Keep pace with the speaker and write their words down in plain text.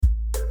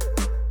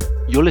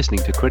You're listening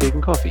to Credit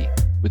and Coffee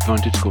with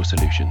VantageScore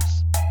Solutions.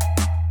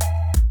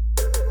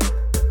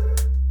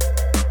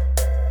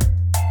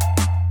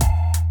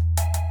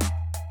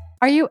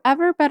 Are you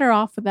ever better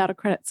off without a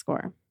credit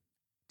score?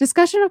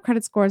 Discussion of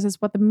credit scores is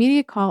what the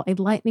media call a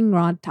lightning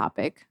rod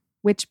topic,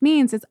 which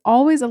means it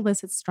always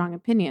elicits strong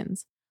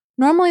opinions.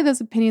 Normally, those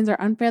opinions are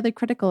unfairly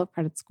critical of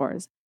credit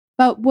scores,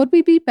 but would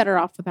we be better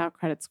off without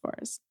credit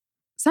scores?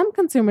 Some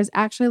consumers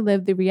actually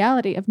live the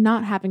reality of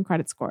not having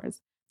credit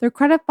scores. Their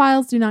credit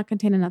files do not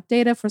contain enough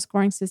data for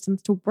scoring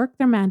systems to work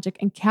their magic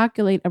and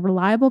calculate a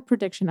reliable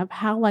prediction of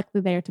how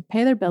likely they are to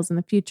pay their bills in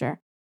the future.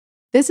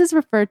 This is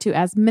referred to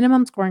as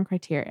minimum scoring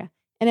criteria,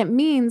 and it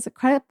means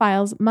credit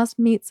files must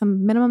meet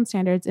some minimum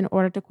standards in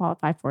order to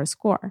qualify for a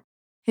score.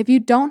 If you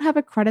don't have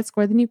a credit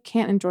score, then you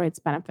can't enjoy its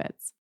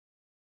benefits.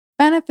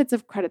 Benefits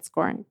of credit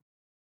scoring.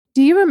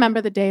 Do you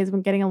remember the days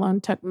when getting a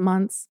loan took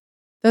months?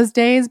 Those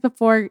days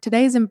before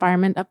today's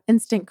environment of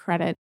instant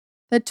credit.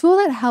 The tool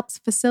that helps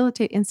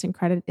facilitate instant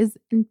credit is,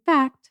 in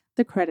fact,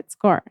 the credit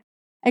score.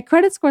 A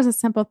credit score is a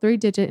simple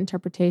 3-digit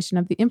interpretation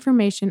of the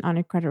information on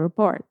your credit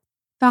report.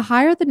 The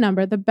higher the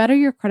number, the better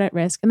your credit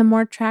risk and the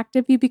more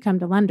attractive you become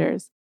to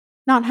lenders.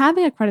 Not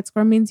having a credit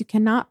score means you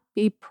cannot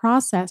be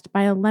processed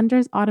by a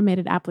lender's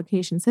automated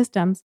application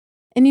systems,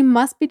 and you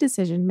must be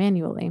decisioned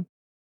manually.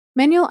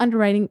 Manual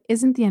underwriting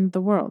isn't the end of the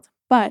world,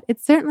 but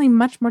it's certainly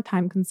much more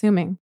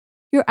time-consuming.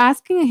 You're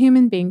asking a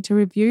human being to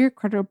review your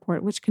credit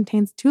report, which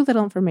contains too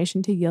little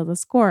information to yield a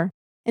score,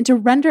 and to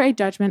render a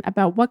judgment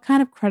about what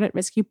kind of credit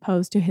risk you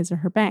pose to his or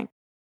her bank.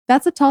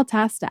 That's a tall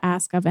task to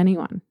ask of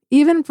anyone,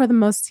 even for the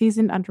most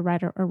seasoned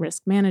underwriter or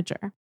risk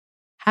manager.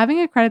 Having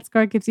a credit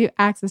score gives you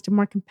access to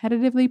more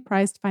competitively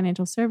priced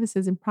financial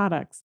services and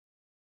products.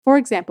 For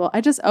example,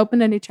 I just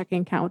opened a new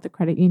checking account with the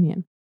credit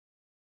union.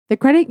 The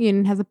credit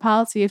union has a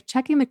policy of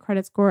checking the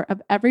credit score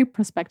of every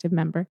prospective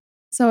member,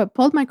 so it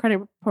pulled my credit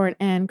report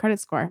and credit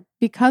score.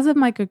 Because of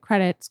my good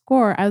credit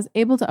score, I was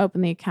able to open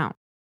the account.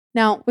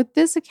 Now, with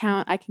this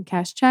account, I can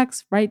cash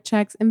checks, write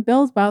checks, and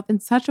build wealth in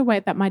such a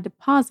way that my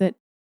deposit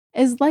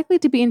is likely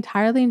to be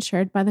entirely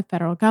insured by the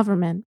federal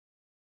government.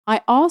 I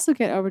also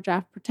get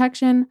overdraft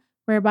protection,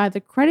 whereby the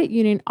credit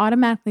union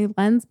automatically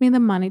lends me the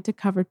money to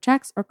cover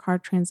checks or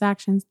card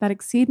transactions that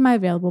exceed my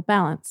available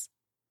balance.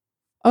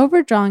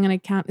 Overdrawing an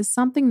account is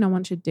something no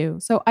one should do,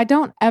 so I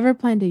don't ever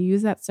plan to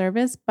use that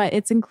service, but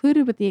it's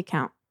included with the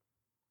account.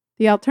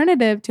 The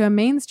alternative to a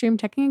mainstream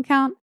checking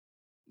account,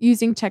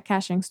 using check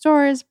cashing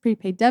stores,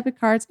 prepaid debit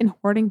cards, and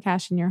hoarding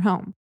cash in your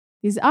home.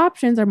 These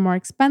options are more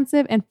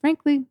expensive and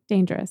frankly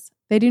dangerous.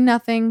 They do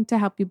nothing to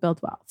help you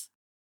build wealth.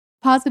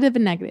 Positive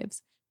and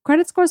negatives.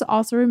 Credit scores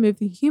also remove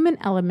the human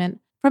element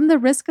from the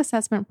risk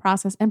assessment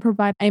process and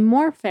provide a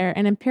more fair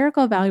and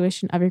empirical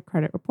evaluation of your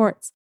credit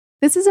reports.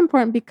 This is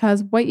important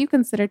because what you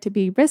consider to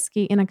be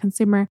risky in a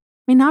consumer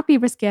may not be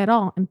risky at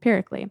all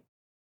empirically.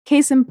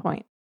 Case in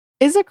point,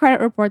 is a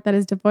credit report that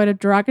is devoid of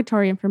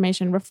derogatory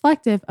information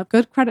reflective of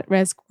good credit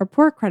risk or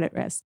poor credit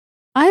risk?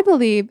 I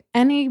believe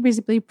any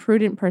reasonably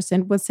prudent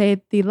person would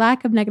say the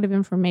lack of negative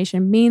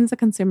information means the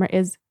consumer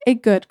is a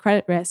good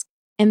credit risk,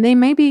 and they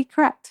may be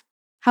correct.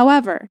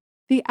 However,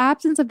 the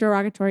absence of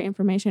derogatory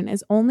information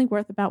is only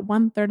worth about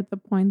 1/3 of the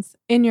points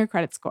in your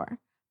credit score.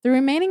 The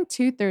remaining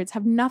 2/3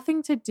 have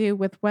nothing to do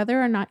with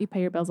whether or not you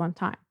pay your bills on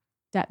time.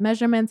 Debt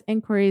measurements,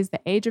 inquiries, the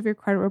age of your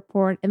credit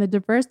report, and the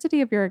diversity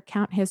of your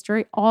account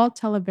history all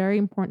tell a very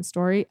important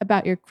story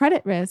about your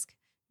credit risk,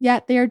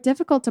 yet they are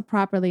difficult to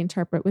properly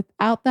interpret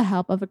without the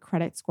help of a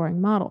credit scoring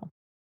model.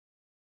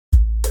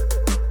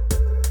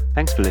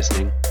 Thanks for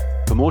listening.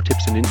 For more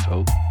tips and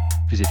info,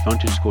 visit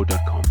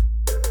VantageScore.com.